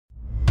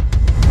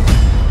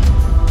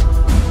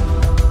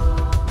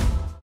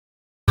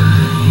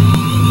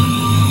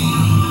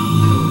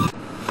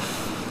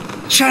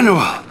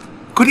General.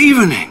 Good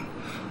evening.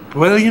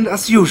 Brilliant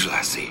as usual,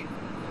 I see.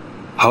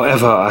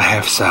 However, I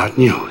have sad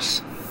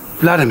news.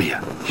 Vladimir,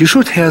 you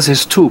should hear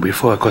this too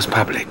before it goes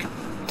public.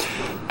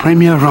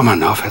 Premier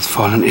Romanov has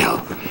fallen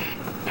ill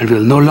and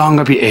will no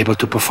longer be able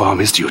to perform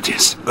his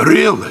duties.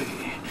 Really?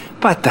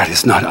 But that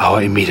is not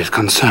our immediate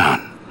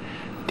concern.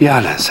 The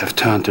Allies have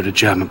turned to the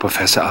German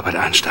Professor Albert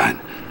Einstein,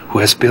 who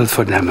has built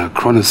for them a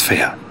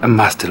chronosphere, a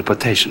mass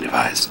teleportation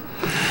device.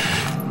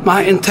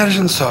 My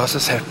intelligence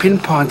sources have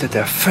pinpointed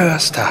their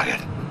first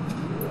target,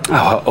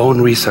 our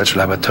own research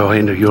laboratory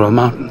in the Ural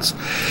Mountains.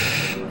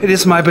 It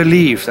is my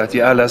belief that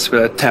the Allies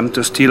will attempt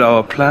to steal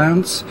our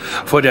plans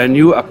for their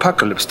new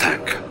apocalypse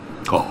tank.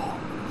 Oh.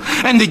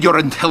 And did your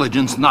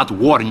intelligence not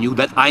warn you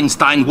that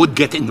Einstein would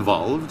get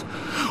involved?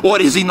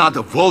 Or is he not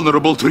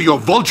vulnerable to your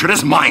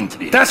vulturous mind?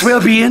 That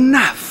will be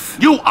enough!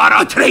 You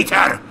are a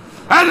traitor!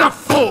 And a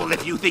fool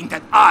if you think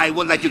that I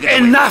will let you get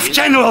away. Enough,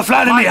 General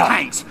Vladimir! My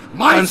tanks,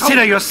 my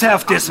Consider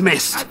yourself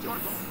dismissed.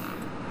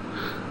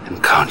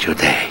 And count your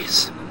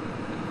days.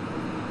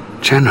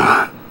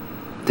 General,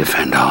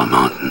 defend our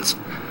mountains.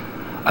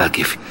 I'll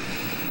give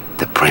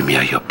the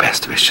Premier your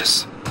best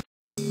wishes.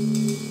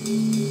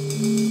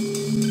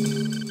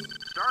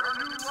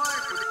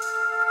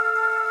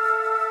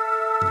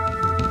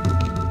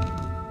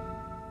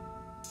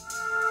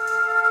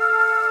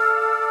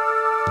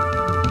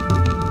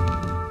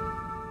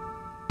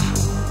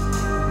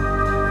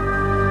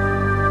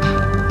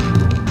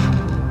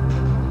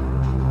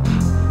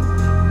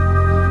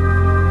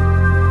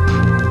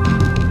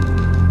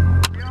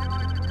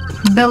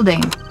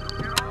 Building.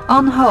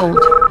 On hold.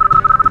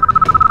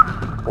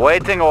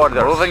 Waiting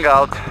order. Moving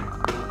out.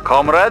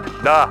 Comrade?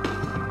 Da.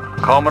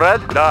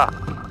 Comrade? Da.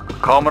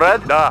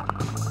 Comrade? Da.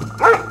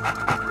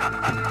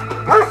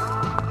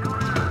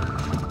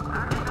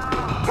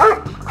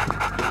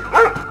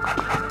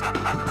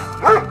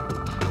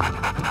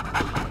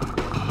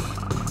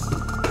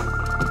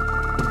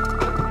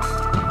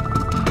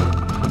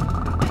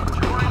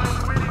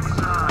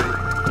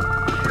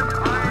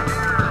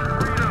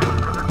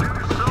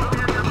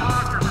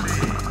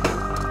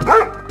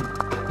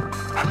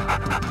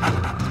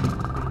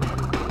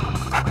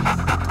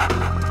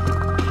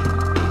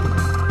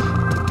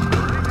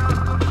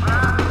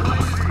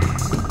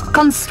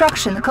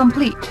 Construction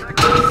complete.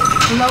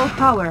 Low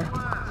power.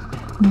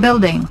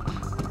 Building.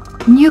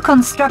 New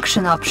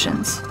construction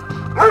options.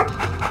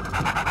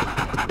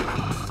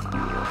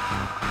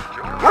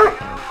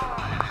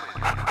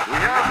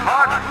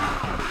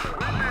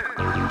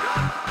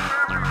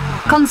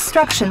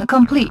 Construction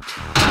complete.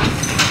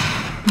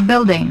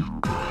 Building.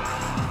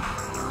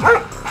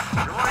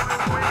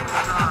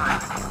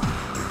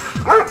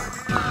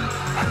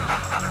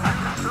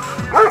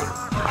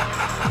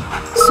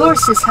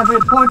 Sources have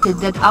reported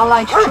that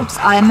Allied troops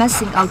are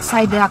amassing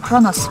outside the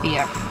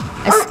chronosphere.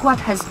 A squad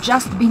has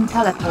just been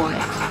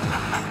teleported.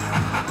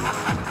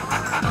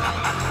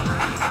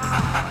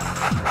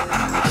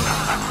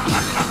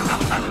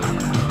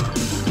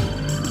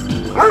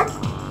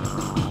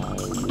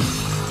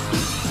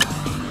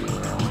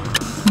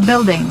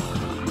 Building.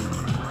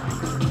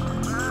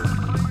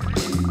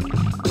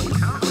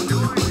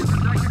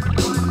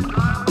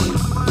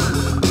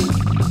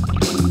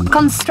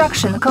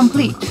 Construction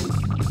complete.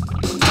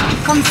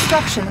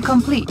 Construction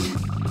complete.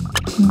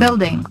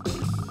 Building.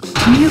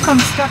 New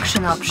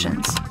construction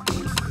options.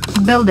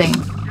 Building.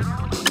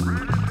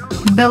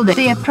 Building.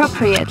 The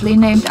appropriately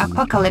named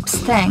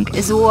Apocalypse tank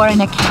is war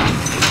in a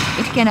can.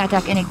 It can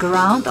attack any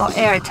ground or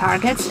air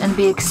targets and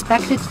be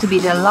expected to be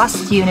the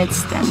last unit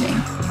standing.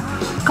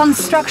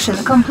 Construction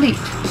complete.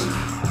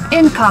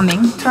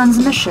 Incoming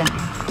transmission.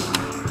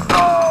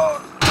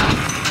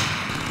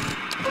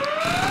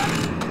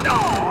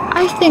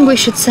 I think we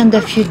should send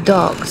a few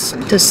dogs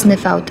to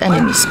sniff out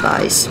enemy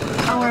spies.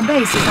 Our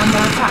base is under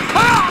attack.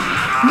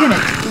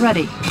 Unit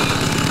ready.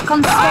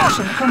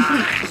 Construction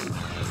complete.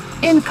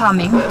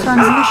 Incoming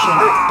transmission.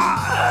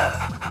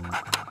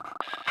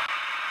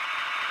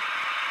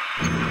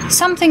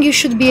 Something you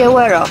should be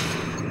aware of.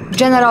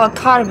 General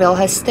Carville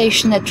has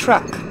stationed a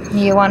truck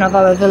near one of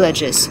our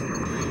villages.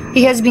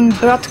 He has been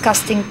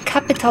broadcasting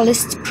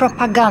capitalist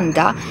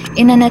propaganda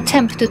in an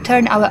attempt to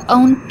turn our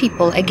own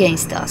people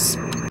against us.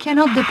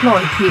 Cannot deploy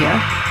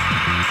here.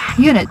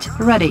 Unit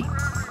ready.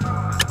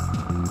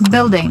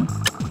 Building.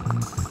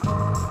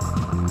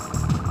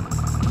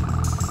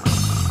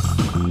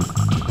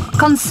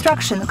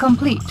 Construction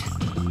complete.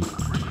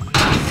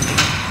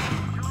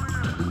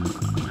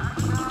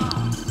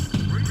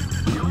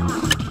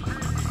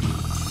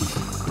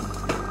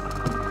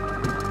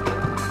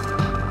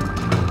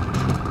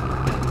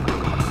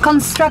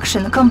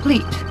 Construction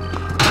complete.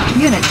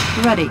 Unit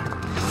ready.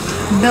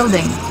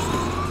 Building.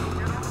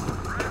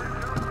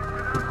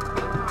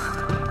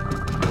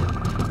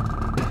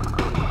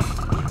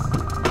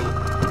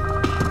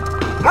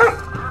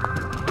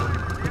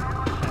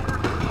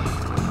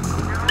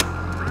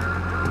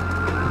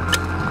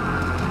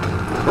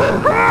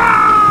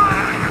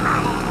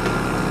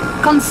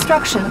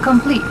 Construction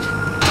complete.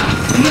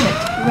 Unit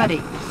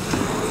ready.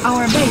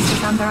 Our base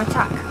is under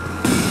attack.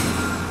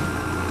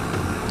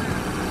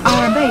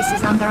 Our base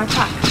is under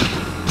attack.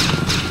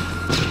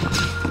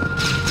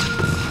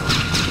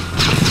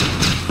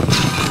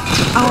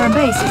 Our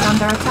base is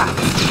under attack.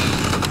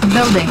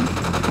 Building.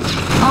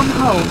 On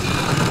hold.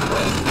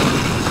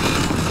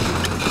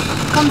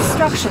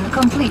 Construction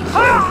complete.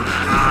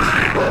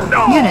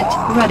 Unit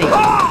ready.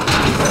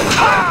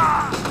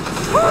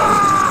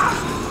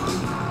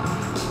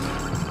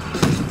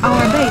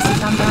 Our base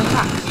is under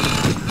attack.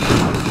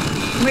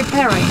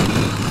 Repairing.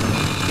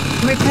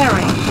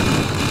 Repairing.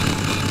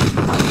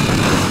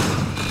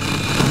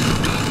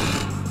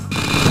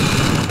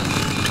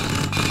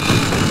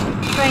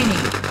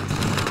 Training.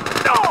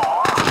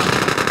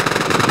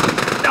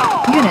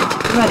 Unit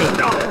ready.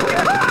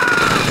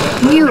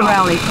 New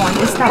rally point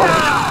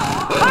established.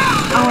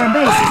 Our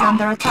base is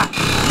under attack.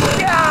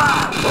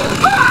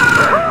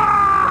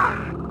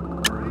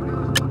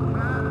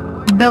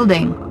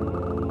 Building.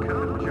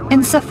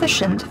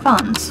 Insufficient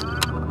funds.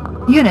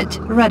 Unit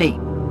ready.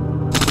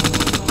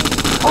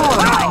 Ore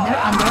miner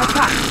under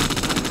attack.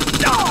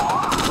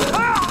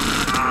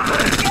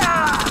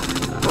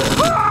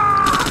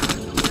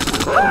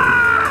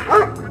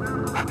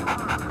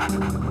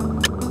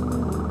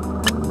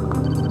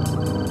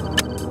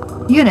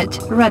 Unit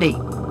ready.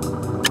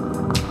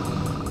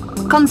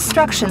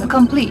 Construction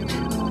complete.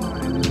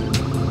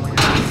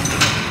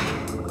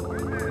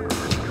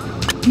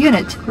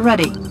 Unit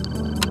ready.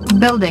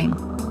 Building.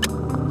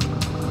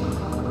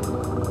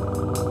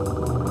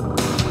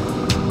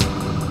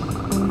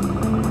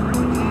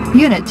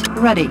 Unit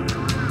ready.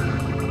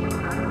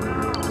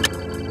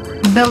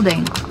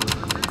 Building.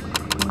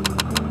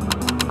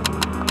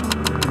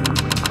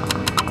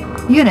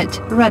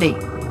 Unit ready.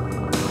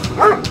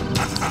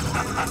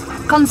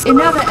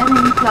 Another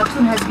enemy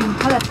platoon has been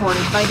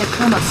teleported by the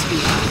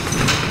Chronosphere.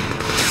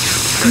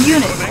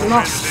 Unit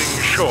lost.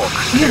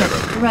 Unit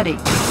ready.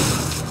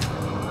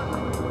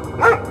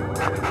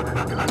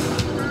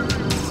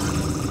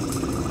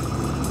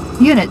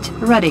 Unit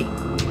ready.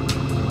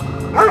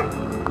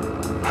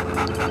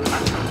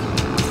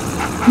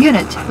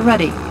 Unit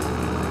ready.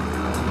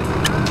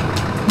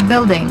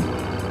 Building.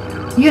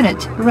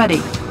 Unit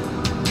ready.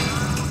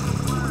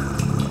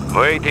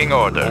 Waiting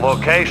order.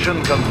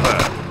 Location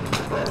confirmed.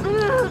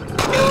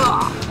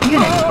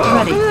 Unit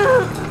ready.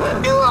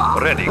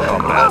 Ready,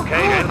 comrade.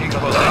 Location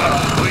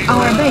confirmed.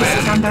 Our base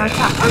is under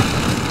attack.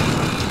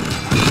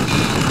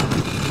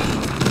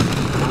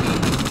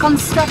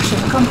 Construction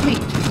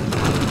complete.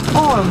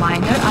 Ore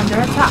miner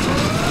under attack.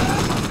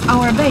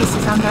 Our base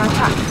is under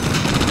attack.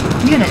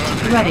 Unit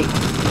ready.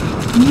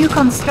 New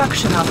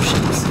construction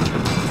options.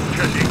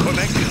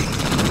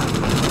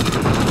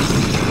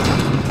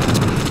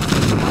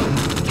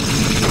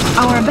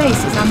 Our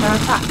base is under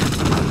attack.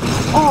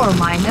 Ore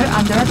miner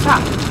under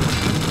attack.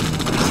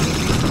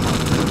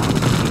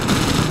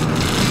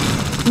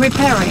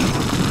 Repairing.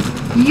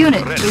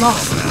 Unit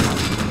lost.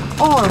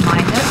 Ore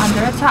miner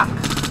under attack.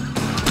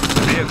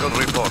 Vehicle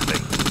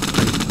reporting.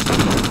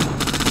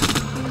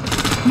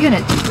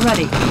 Unit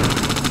ready.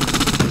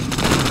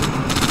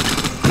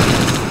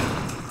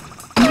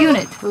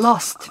 Unit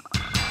lost.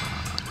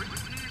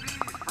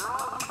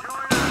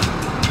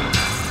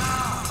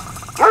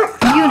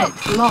 Unit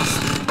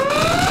lost.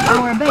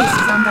 Our base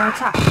is under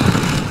attack.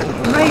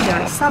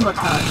 Raider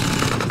sabotage.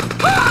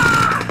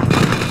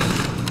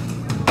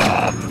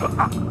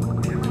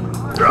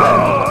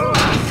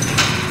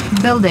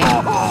 Building.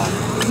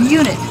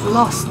 Unit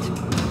lost.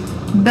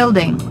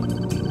 Building.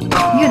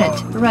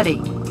 Unit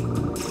ready.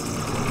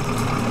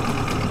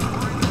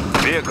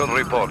 Vehicle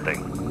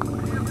reporting.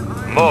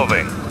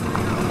 Moving.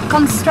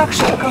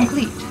 Construction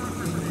complete.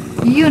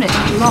 Unit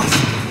lost.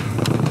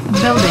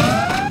 Building.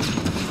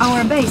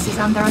 Our base is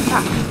under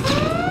attack.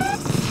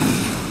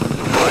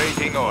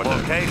 Waiting order.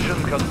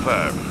 Location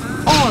confirmed.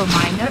 Ore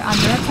miner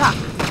under attack.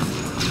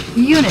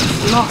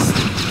 Unit lost.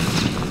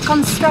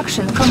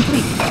 Construction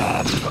complete.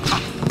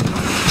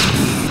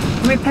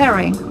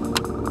 Repairing.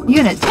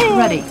 Unit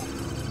ready.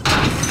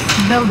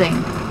 Building.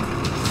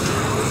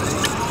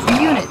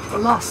 Unit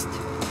lost.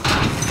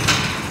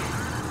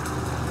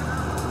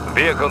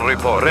 Vehicle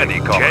report. Ready,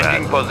 comrade.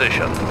 Changing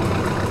position.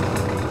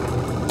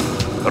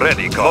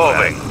 Ready,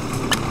 comrade. Moving.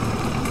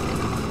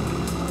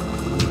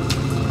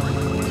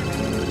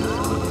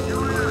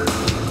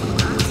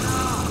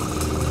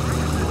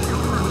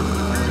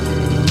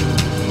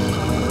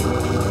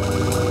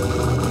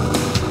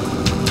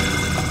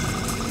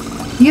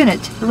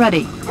 Unit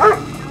ready.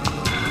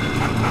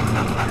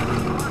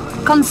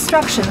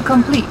 Construction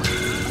complete.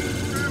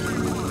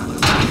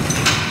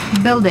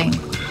 Building.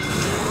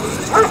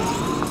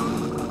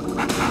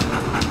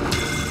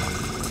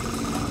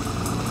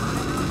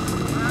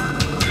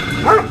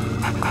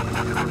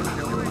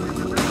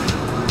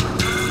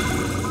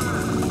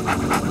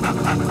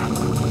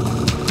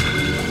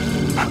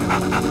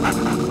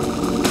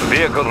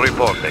 Vehicle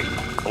reporting.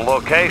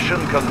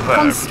 Location confirmed.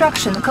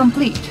 Construction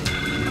complete.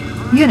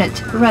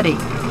 Unit ready.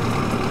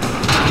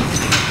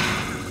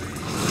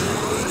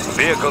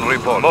 Vehicle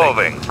report.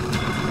 Moving.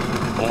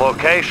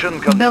 Location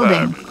confirmed.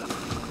 Building.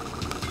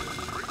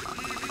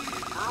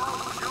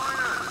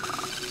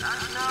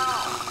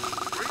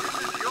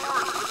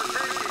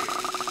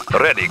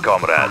 Ready,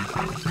 comrade.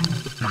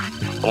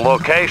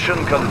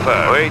 Location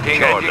confirmed.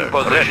 Waiting order.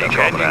 Position, ready,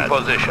 changing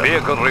position.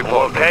 Vehicle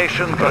report.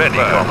 Location confirmed.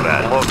 Ready,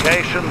 comrade.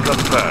 Location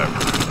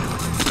confirmed.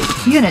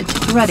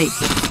 Unit ready.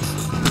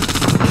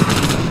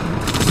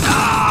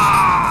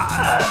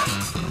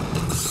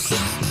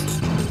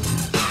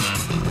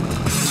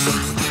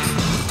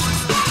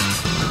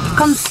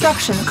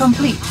 Construction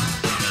complete.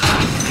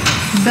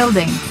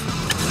 Building.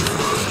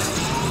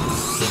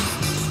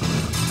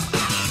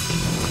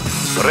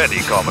 Ready,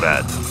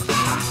 comrade.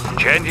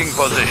 Changing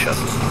position.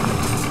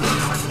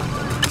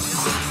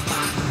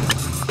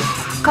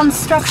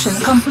 Construction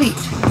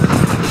complete.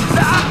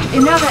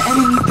 Another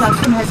enemy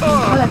platoon has been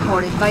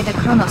teleported by the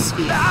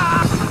chronosphere.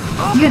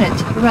 Unit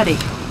ready.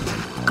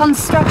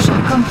 Construction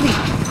complete.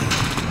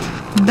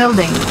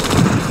 Building.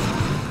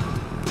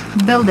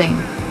 Building.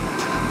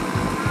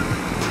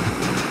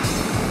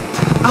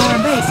 Our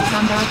base is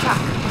under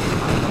attack.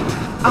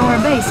 Our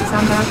base is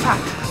under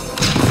attack.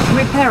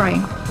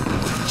 Repairing.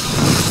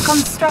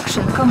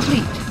 Construction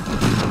complete.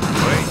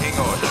 Waiting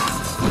order.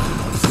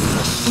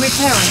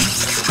 Repairing.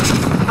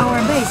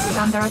 Our base is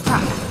under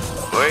attack.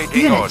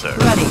 Waiting Unit order.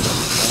 ready.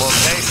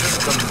 Location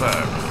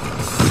confirmed.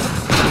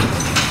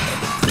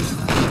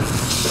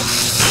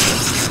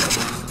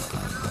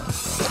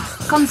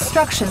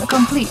 Construction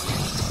complete.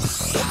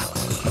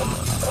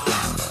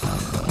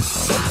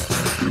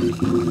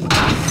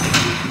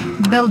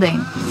 Building.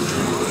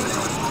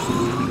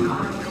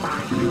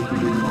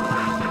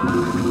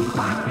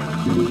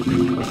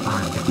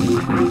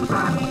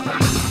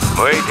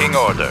 Waiting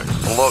order.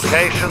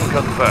 Location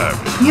confirmed.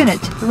 Unit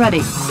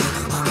ready.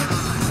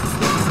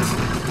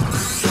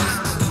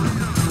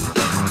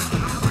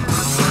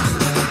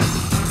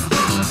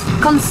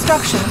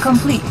 Construction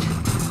complete.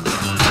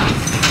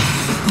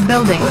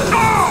 Building.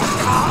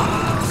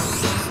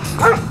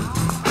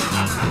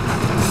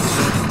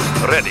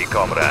 Ready,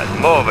 comrade.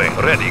 Moving.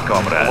 Ready,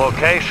 comrade.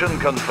 Location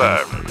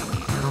confirmed.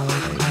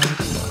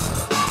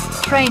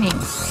 Training.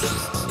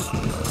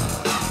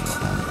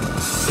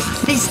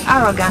 These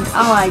arrogant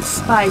Allied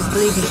spies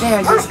believe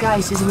their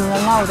disguises will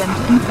allow them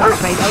to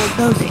infiltrate our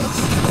buildings.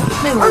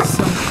 They will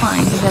soon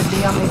find that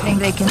the only thing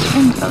they can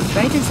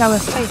infiltrate is our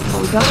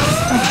faithful Dr.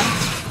 Stone.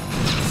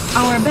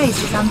 Our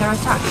base is under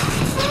attack.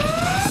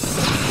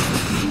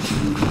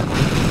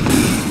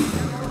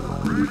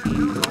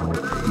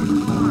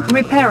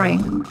 Repairing.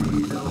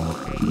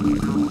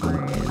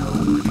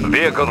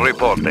 Vehicle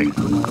reporting.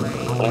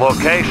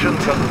 Location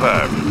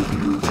confirmed.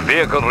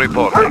 Vehicle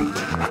reporting.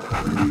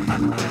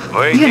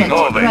 Waiting. Unit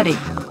moving. ready.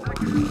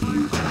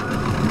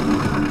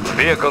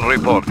 Vehicle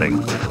reporting.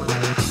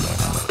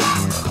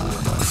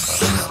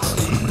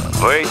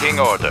 Waiting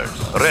orders.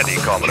 Ready,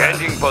 comrade.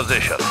 Changing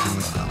position.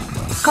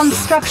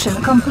 Construction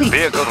complete.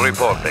 Vehicle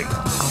reporting.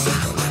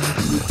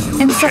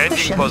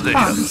 Insufficient position.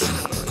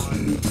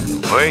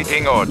 funds.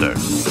 Waiting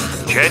orders.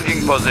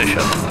 Changing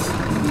position.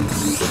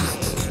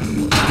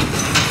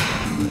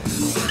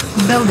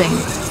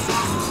 Building.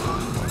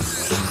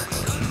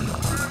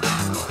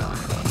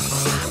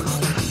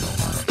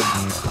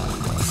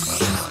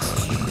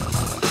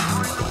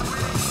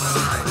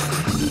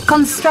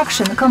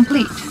 Construction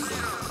complete.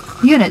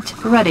 Unit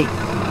ready.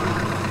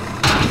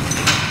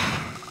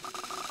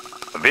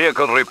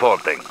 Vehicle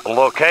reporting.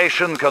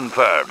 Location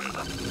confirmed.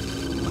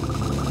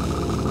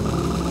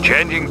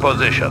 Changing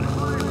position.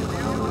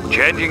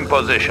 Changing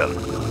position.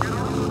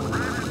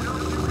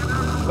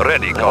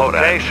 Ready,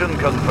 comrade. Location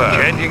confirmed.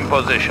 Changing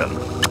position.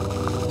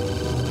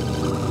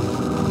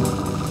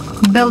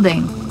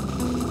 Building.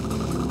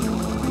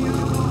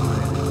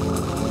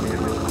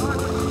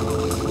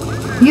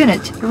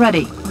 Unit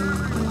ready.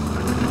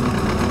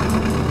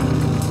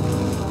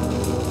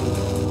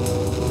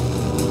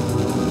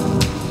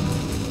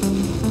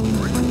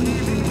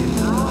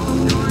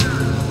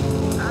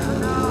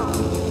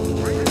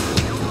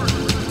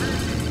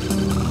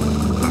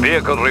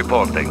 Vehicle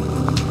reporting.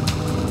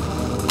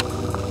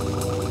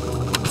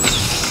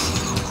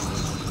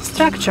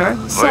 Structure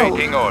sold.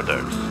 Waiting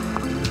orders.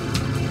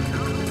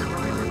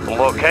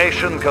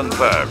 Location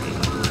confirmed.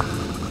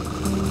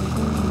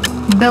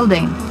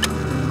 Building.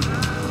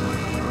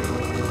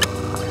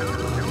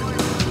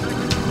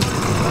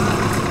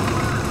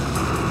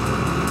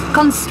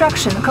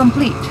 Construction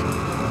complete.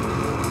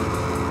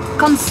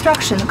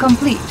 Construction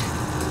complete.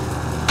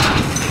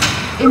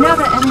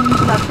 Another enemy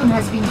platoon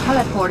has been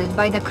teleported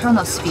by the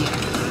chronosphere.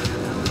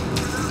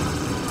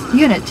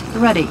 Unit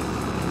ready.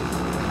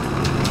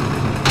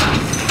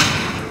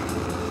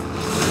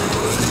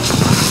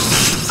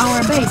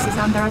 Our base is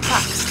under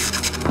attack.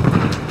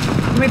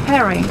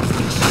 Repairing.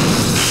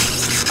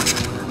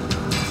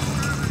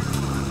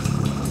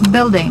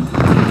 Building.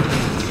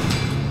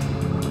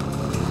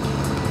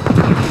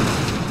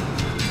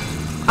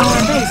 Our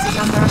base is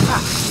under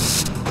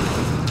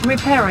attack.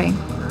 Repairing.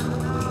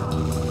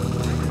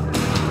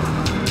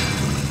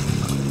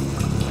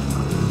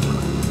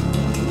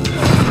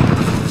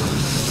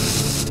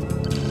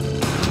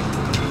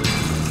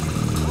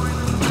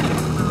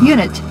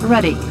 Unit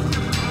ready.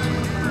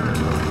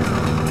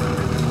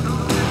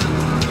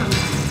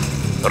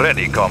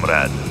 Ready,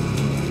 comrade.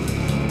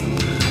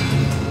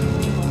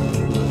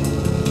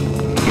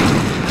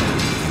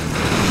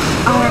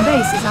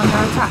 under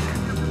attack.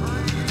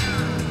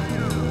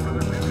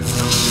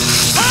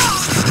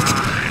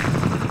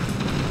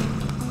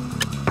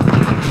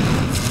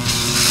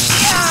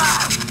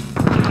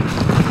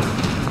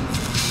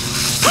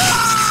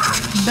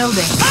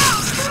 Building.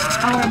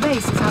 Our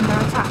base is under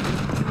attack.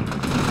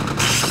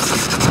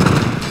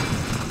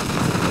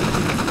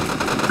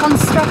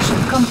 Construction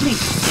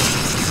complete.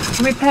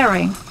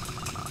 Repairing.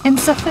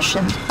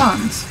 Insufficient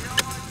funds.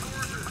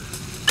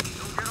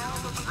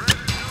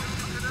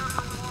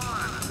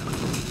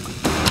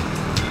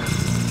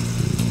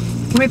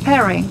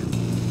 Repairing.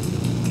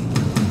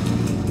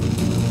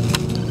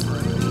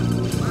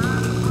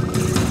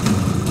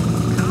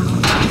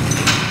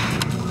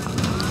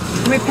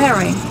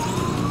 Repairing.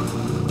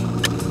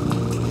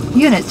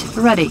 Unit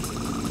ready.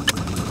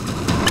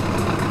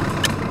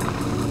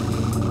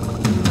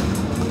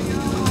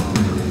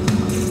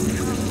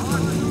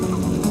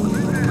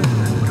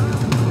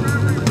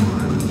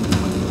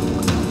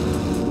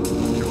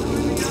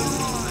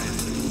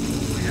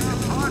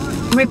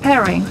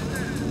 Repairing.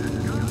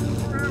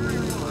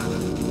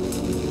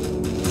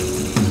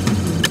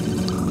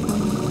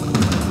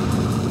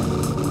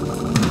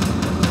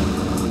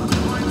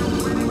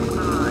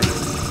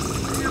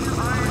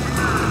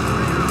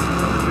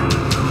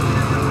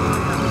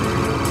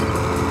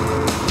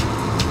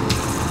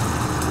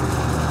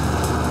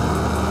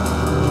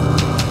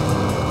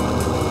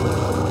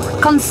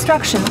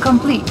 Construction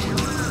complete.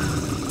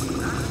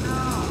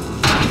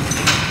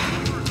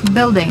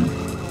 Building.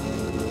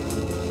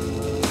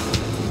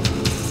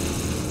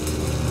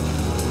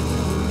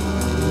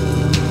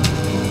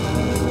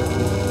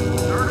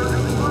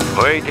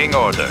 Waiting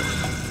orders.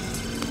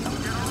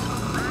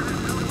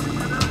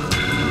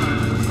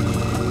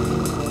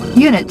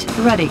 Unit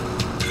ready.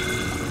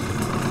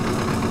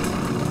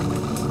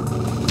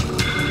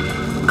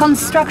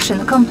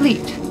 Construction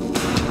complete.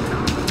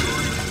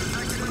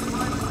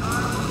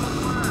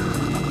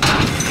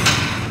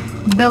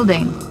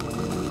 Building.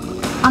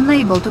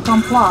 Unable to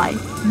comply.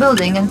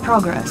 Building in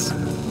progress.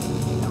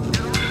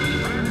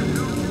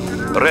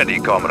 Ready,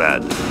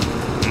 comrade.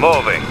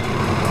 Moving.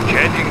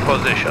 Changing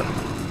position.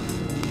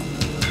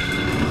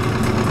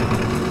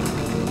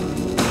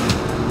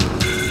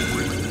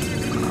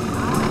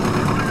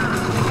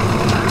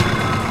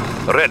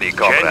 Ready,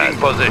 comrade. Changing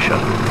position.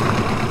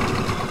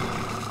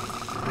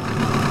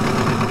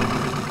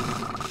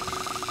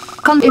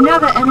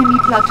 Another enemy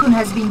platoon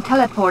has been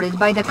teleported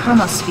by the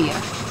chronosphere.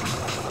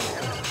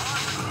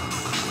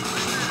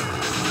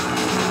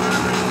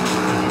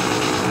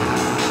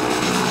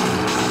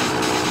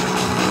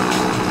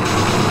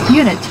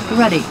 Unit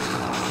ready.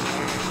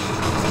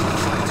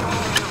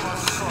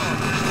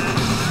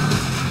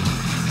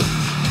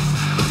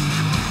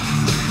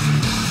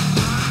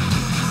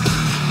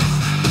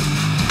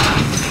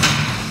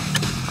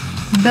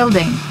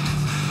 Building.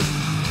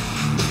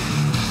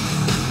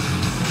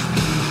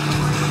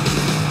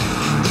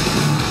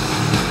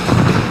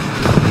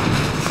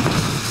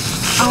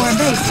 Our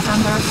base is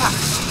under attack.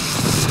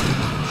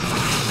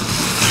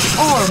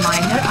 Ore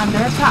miner under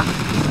attack.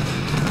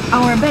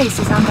 Our base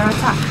is under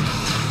attack.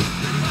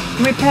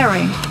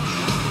 Repairing.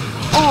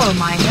 Ore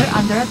miner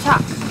under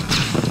attack.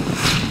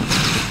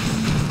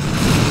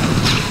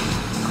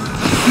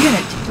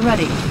 Unit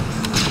ready.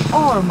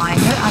 Ore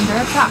miner under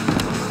attack.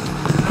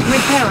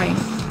 Repairing.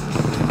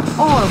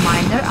 Ore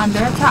miner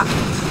under attack.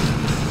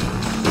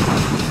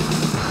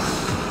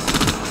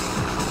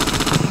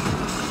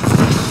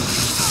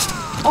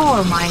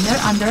 Ore miner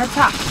under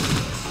attack.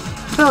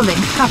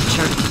 Building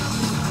captured.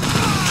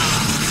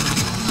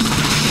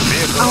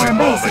 Our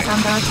base is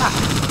under attack.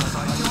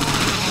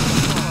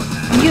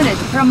 Unit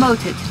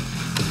promoted.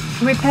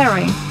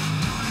 Repairing.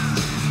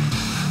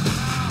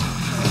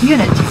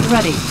 Unit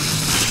ready.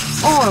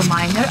 Ore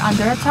miner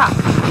under attack.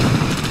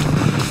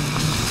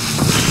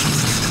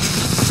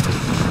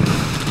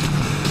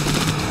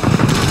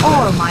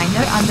 Ore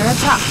miner under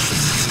attack.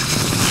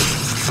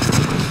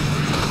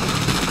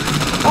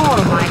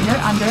 Ore miner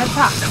under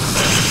attack.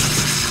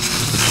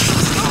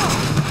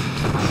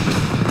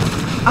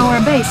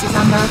 Our base is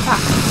under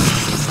attack.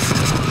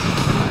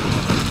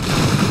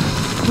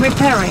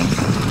 Repairing.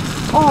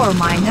 Ore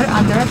miner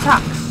under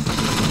attack.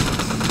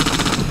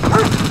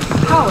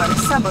 Power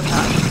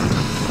sabotage.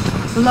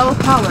 Low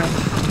power.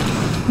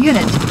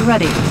 Unit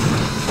ready.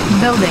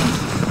 Building.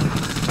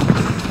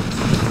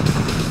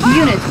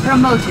 Unit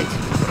promoted.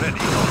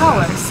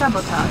 Power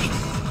sabotaged.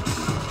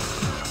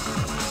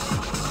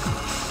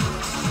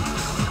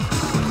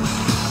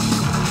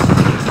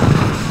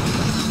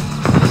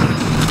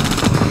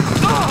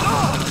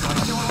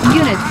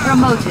 Unit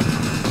promoted.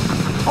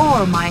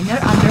 Ore miner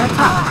under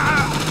attack.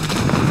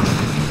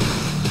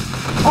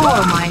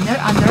 Ore miner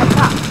under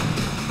attack.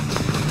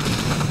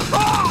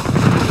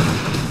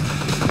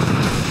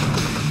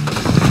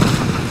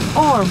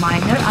 Ore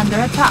miner under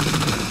attack.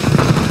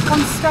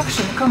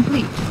 Construction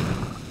complete.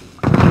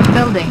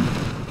 Building.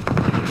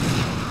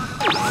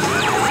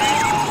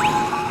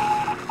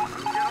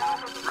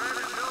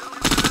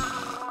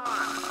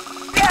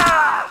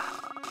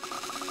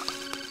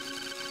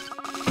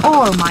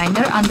 Ore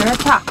miner under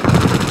attack.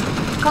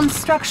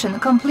 Construction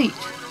complete.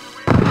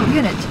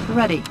 Unit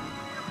ready.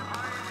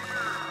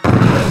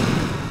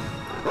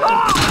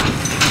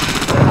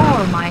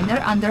 Ore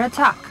miner under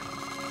attack.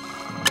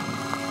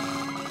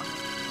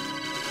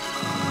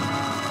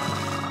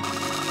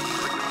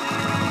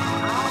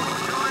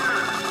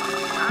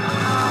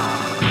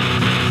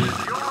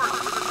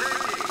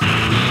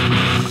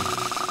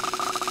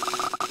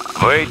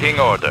 Waiting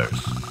orders.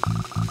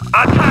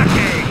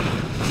 Attacking!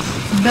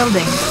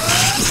 Building.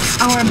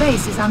 Our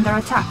base is under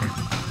attack.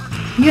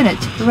 Unit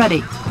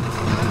ready.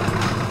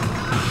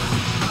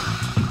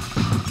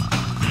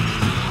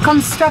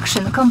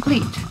 Construction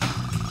complete.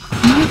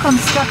 New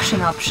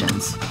construction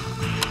options.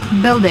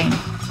 Building.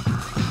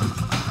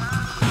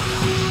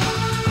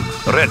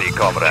 Ready,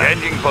 comrade.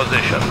 Changing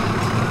position.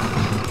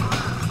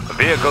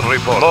 Vehicle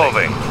reporting.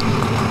 Moving.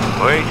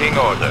 Waiting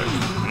orders.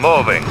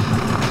 Moving.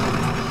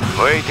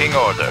 Waiting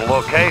order.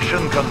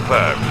 Location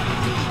confirmed.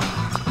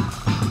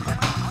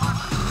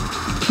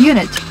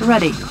 Unit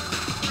ready.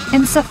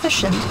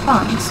 Insufficient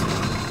funds.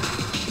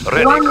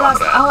 Ready, One last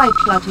comrade. allied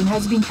platoon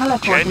has been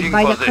teleported Changing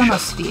by the position.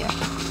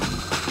 Chronosphere.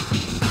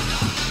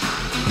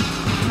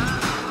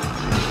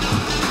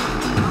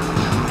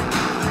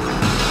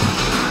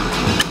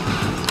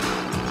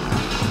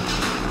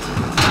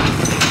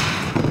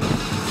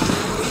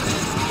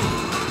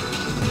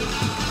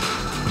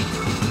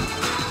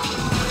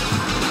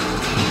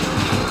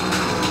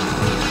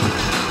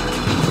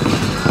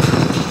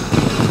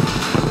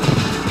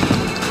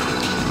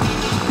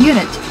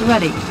 Unit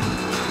ready.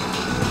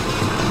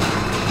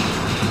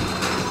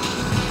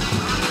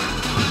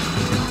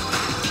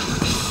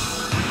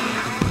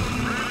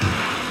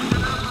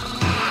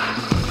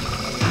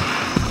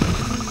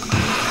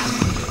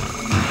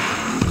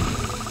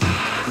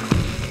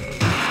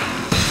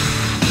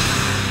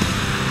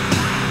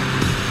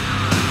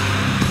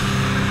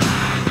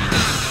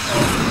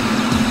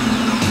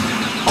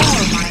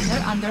 Ore miner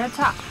under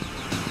attack.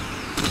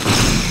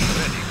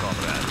 Ready,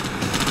 comrade.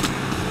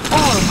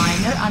 Ore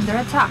miner under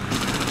attack.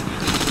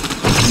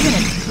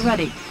 Unit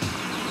ready.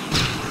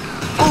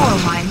 Ore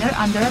miner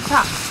under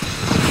attack.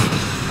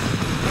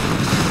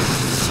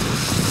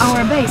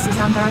 Our base is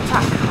under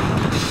attack.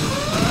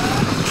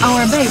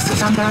 Our base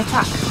is under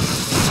attack.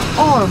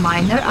 Ore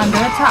miner under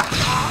attack.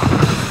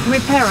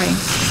 Repairing.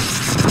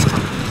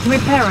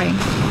 Repairing.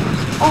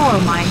 Ore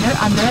miner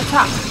under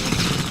attack.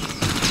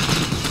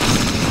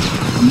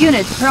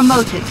 Unit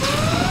promoted.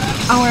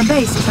 Our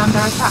base is under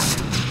attack.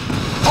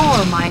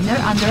 Ore miner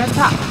under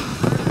attack.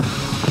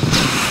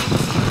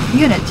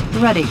 Unit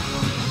ready.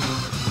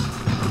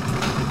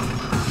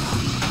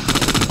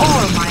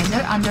 Ore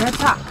miner under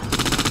attack.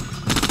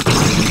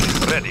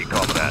 Ready,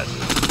 comrade.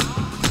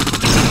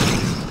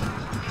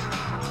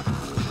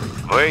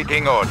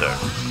 Waiting order.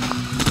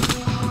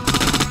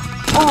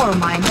 Ore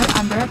miner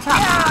under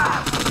attack.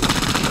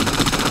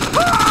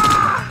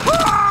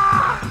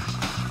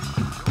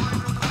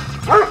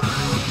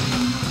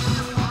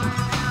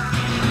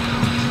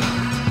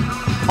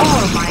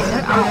 Ore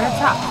miner under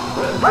attack.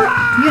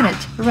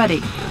 Unit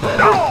ready.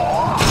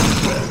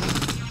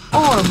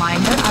 Ore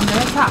miner under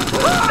attack.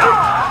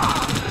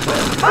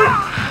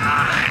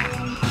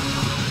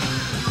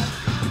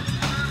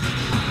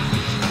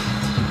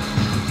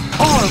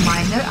 Ore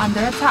miner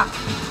under attack.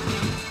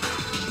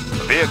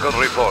 Vehicle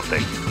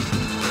reporting.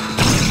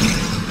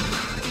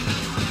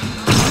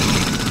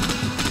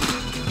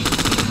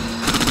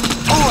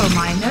 Ore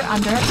miner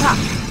under attack.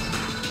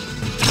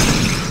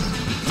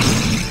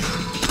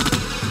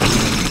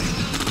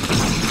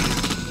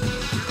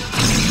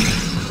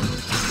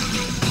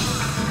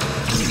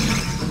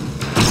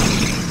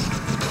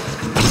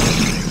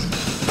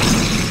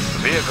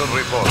 Vehicle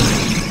reporting.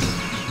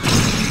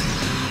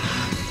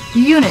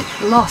 Unit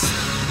lost.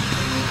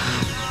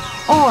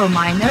 Ore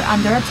miner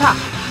under attack.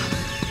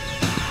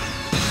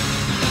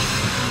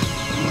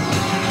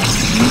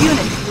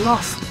 Unit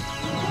lost.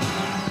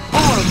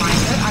 Ore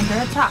miner under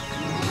attack.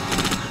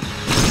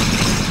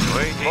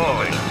 Waiting.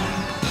 Moving.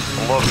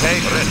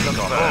 Location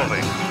confirmed.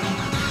 Moving.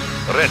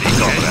 Ready,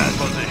 comrade.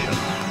 Position.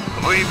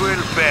 We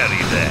will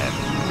bury them.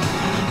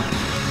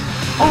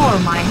 Ore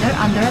miner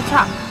under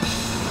attack.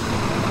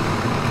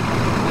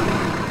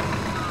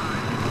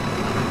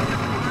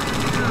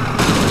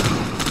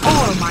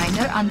 Ore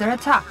miner under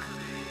attack.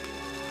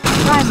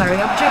 Primary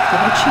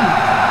objective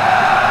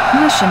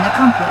achieved. Mission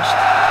accomplished.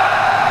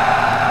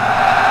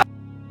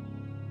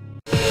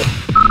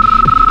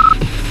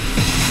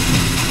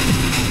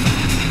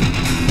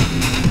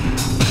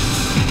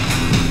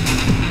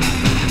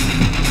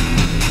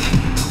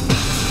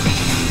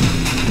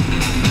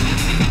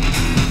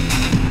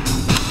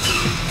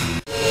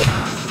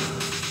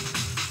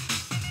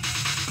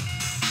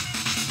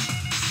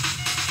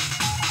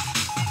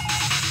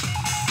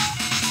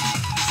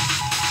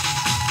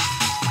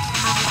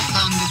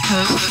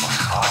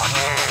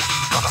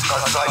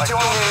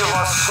 Ciągnij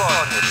was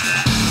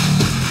sądzić.